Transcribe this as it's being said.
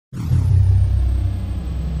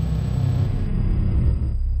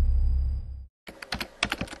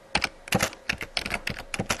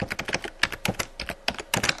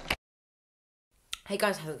Hey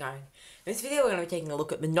guys, how's it going? In this video we're going to be taking a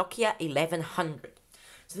look at the Nokia 1100.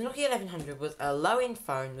 So the Nokia 1100 was a low-end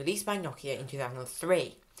phone released by Nokia in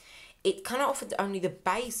 2003. It kind of offered only the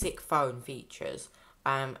basic phone features,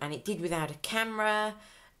 and it did without a camera,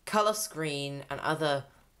 colour screen and other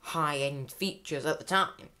high-end features at the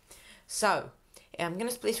time. So, I'm going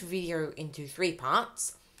to split this video into three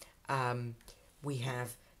parts. We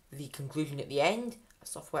have the conclusion at the end, a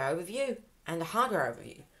software overview, and a hardware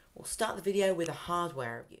overview. We'll start the video with a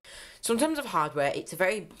hardware review. So in terms of hardware, it's a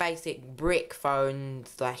very basic brick phone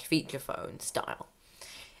 / feature phone style.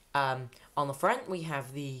 On the front, we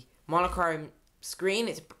have the monochrome screen.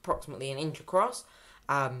 It's approximately an inch across.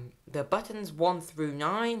 The buttons 1 through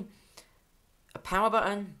 9, a power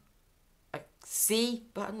button, a C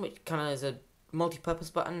button, which kind of is a multi-purpose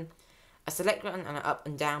button, a select button, and an up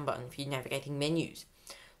and down button for your navigating menus.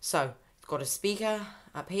 So it's got a speaker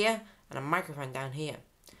up here and a microphone down here.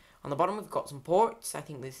 On the bottom we've got some ports. I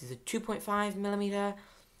think this is a 2.5mm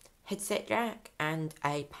headset jack and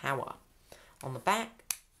a power. On the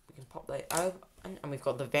back we can pop that over and we've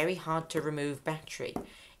got the very hard to remove battery.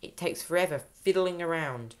 It takes forever fiddling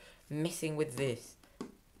around, messing with this.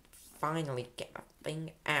 Finally get that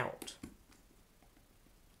thing out.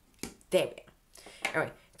 There we are.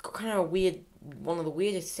 Anyway, it's got kind of a weird, one of the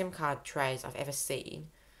weirdest SIM card trays I've ever seen.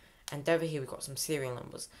 And over here we've got some serial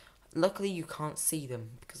numbers. Luckily you can't see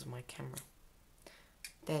them because of my camera.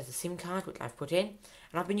 There's a SIM card which I've put in.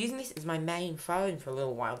 And I've been using this as my main phone for a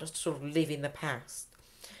little while, just to sort of live in the past.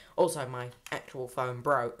 Also my actual phone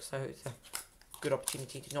broke, so it's a good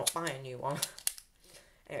opportunity to not buy a new one.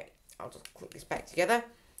 Anyway, I'll just click this back together.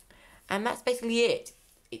 And that's basically it.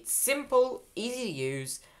 It's simple, easy to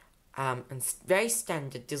use, and very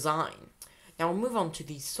standard design. Now we'll move on to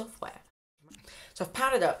the software. So I've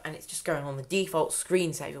powered it up and it's just going on the default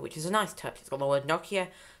screensaver, which is a nice touch. It's got the word Nokia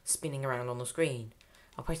spinning around on the screen.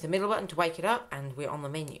 I'll press the middle button to wake it up and we're on the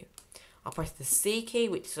menu. I'll press the C key,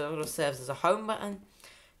 which sort of serves as a home button,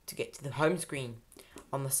 to get to the home screen.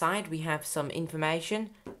 On the side we have some information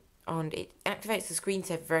and it activates the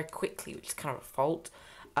screensaver very quickly, which is kind of a fault.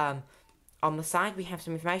 On the side we have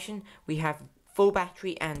some information. We have full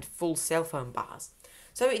battery and full cell phone bars.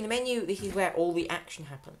 So in the menu, this is where all the action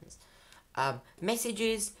happens.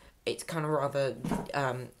 Messages, it's kind of rather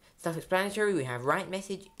self-explanatory. We have write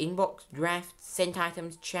message, inbox, draft, sent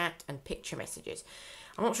items, chat, and picture messages.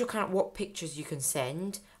 I'm not sure kind of what pictures you can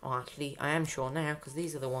send. Oh, actually, I am sure now, because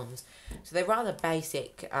these are the ones. So they're rather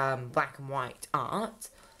basic black and white art,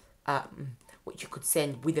 which you could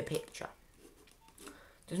send with a picture.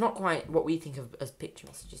 It's not quite what we think of as picture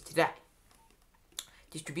messages today.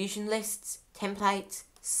 Distribution lists, templates,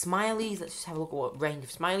 smileys. Let's just have a look at what range of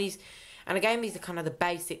smileys. And again, these are kind of the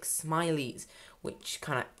basic smileys, which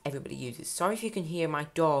kind of everybody uses. Sorry if you can hear my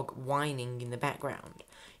dog whining in the background.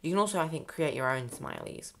 You can also, I think, create your own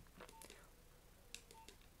smileys.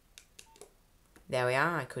 There we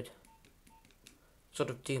are. I could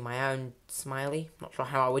sort of do my own smiley. Not sure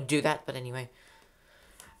how I would do that, but anyway.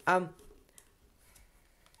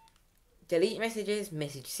 Delete messages,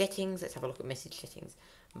 message settings. Let's have a look at message settings.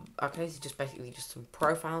 Okay, this is just basically just some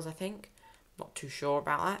profiles, I think. Not too sure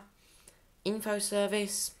about that. Info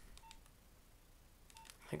service.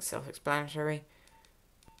 I think self-explanatory.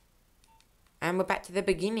 And we're back to the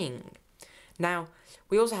beginning. Now,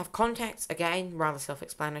 we also have contacts, again, rather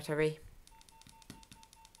self-explanatory.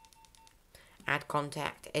 Add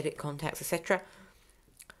contact, edit contacts, etc.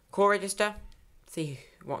 Call register. See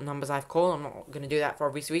what numbers I've called. I'm not going to do that for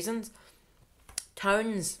obvious reasons.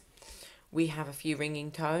 Tones. We have a few ringing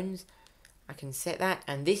tones. I can set that,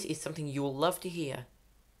 and this is something you will love to hear.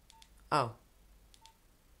 Oh.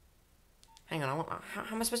 Hang on, how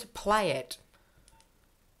am I supposed to play it?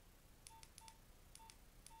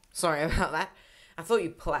 Sorry about that. I thought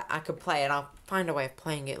I could play it. I'll find a way of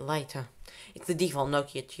playing it later. It's the default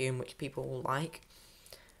Nokia tune, which people will like.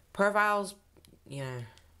 Profiles, you know,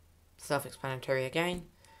 self-explanatory again.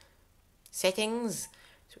 Settings,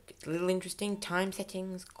 so it gets a little interesting. Time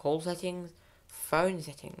settings, call settings, phone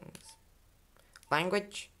settings.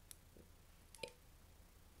 Language.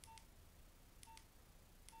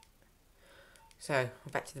 So,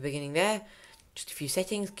 we're back to the beginning there. Just a few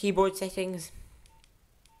settings, keyboard settings.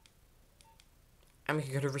 And we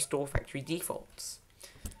can go to restore factory defaults.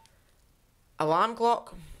 Alarm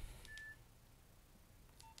clock.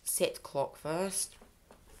 Set clock first.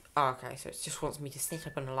 Oh, okay, so it just wants me to set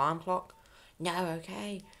up an alarm clock. No,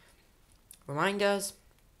 okay. Reminders.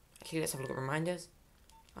 Actually, let's have a look at reminders.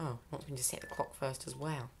 Oh, it wants me to set the clock first as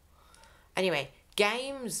well. Anyway,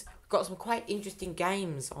 games. We've got some quite interesting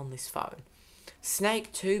games on this phone.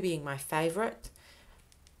 Snake 2 being my favourite.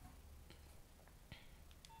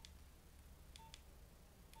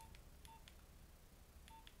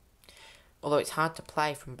 Although it's hard to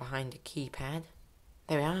play from behind a keypad.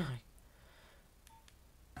 There we are.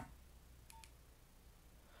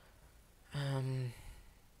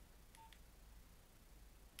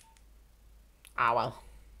 Ah well.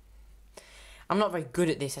 I'm not very good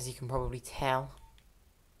at this, as you can probably tell.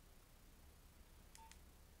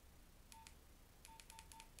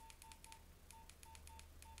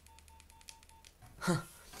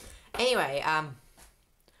 Anyway,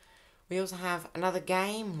 we also have another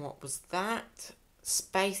game. What was that?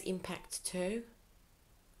 Space Impact 2.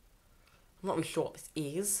 I'm not really sure what this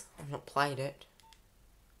is. I've not played it.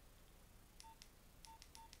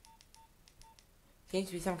 Seems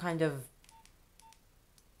to be some kind of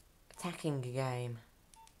attacking game.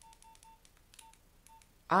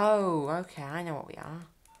 Oh, okay, I know what we are.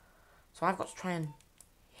 So I've got to try and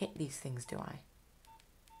hit these things, do I?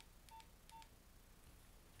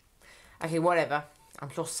 Okay, whatever. I'm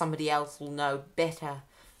sure somebody else will know better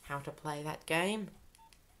how to play that game.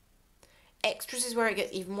 Extras is where it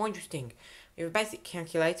gets even more interesting. We have a basic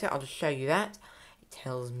calculator. I'll just show you that. It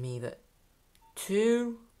tells me that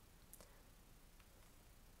 2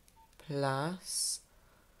 plus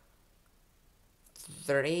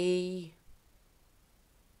 3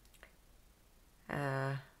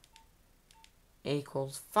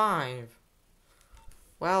 equals 5.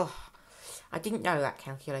 Well, I didn't know that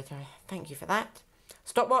calculator. Thank you for that.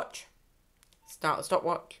 Stopwatch. Start the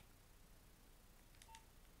stopwatch.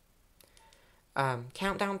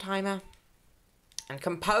 Countdown timer. And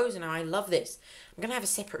Composer. Now, I love this. I'm going to have a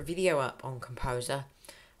separate video up on Composer.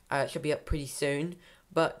 It should be up pretty soon.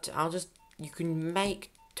 But you can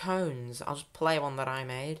make tones. I'll just play one that I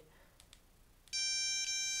made.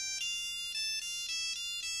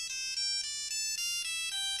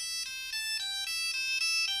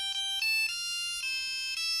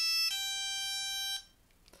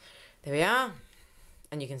 There we are.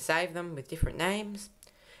 And you can save them with different names.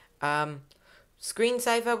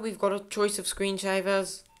 Screensaver, we've got a choice of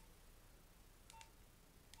screensavers.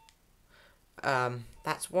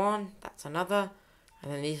 That's one, that's another.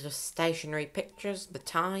 And then these are stationary pictures, the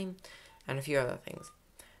time, and a few other things.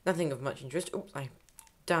 Nothing of much interest. Oops, I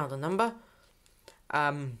dialed a number.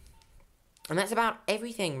 And that's about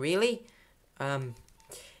everything, really. In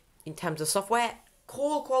terms of software,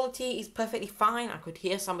 call quality is perfectly fine. I could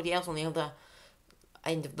hear somebody else on the other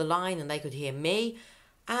end of the line and they could hear me.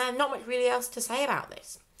 And not much really else to say about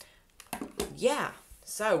this. Yeah,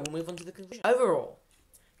 so we'll move on to the conclusion. Overall,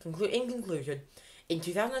 in conclusion, in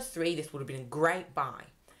 2003 this would have been a great buy.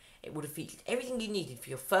 It would have featured everything you needed for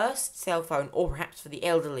your first cell phone or perhaps for the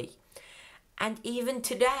elderly. And even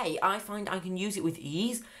today, I find I can use it with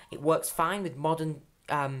ease. It works fine with modern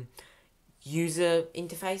user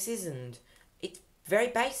interfaces and it's very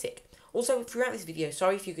basic. Also, throughout this video,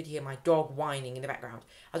 sorry if you could hear my dog whining in the background.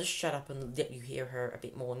 I'll just shut up and let you hear her a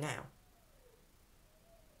bit more now.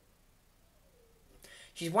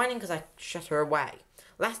 She's whining because I shut her away.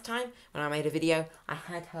 Last time, when I made a video, I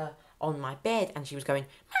had her on my bed and she was going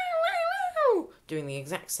meow, meow, meow, doing the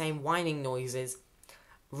exact same whining noises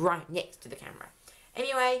right next to the camera.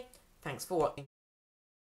 Anyway, thanks for watching.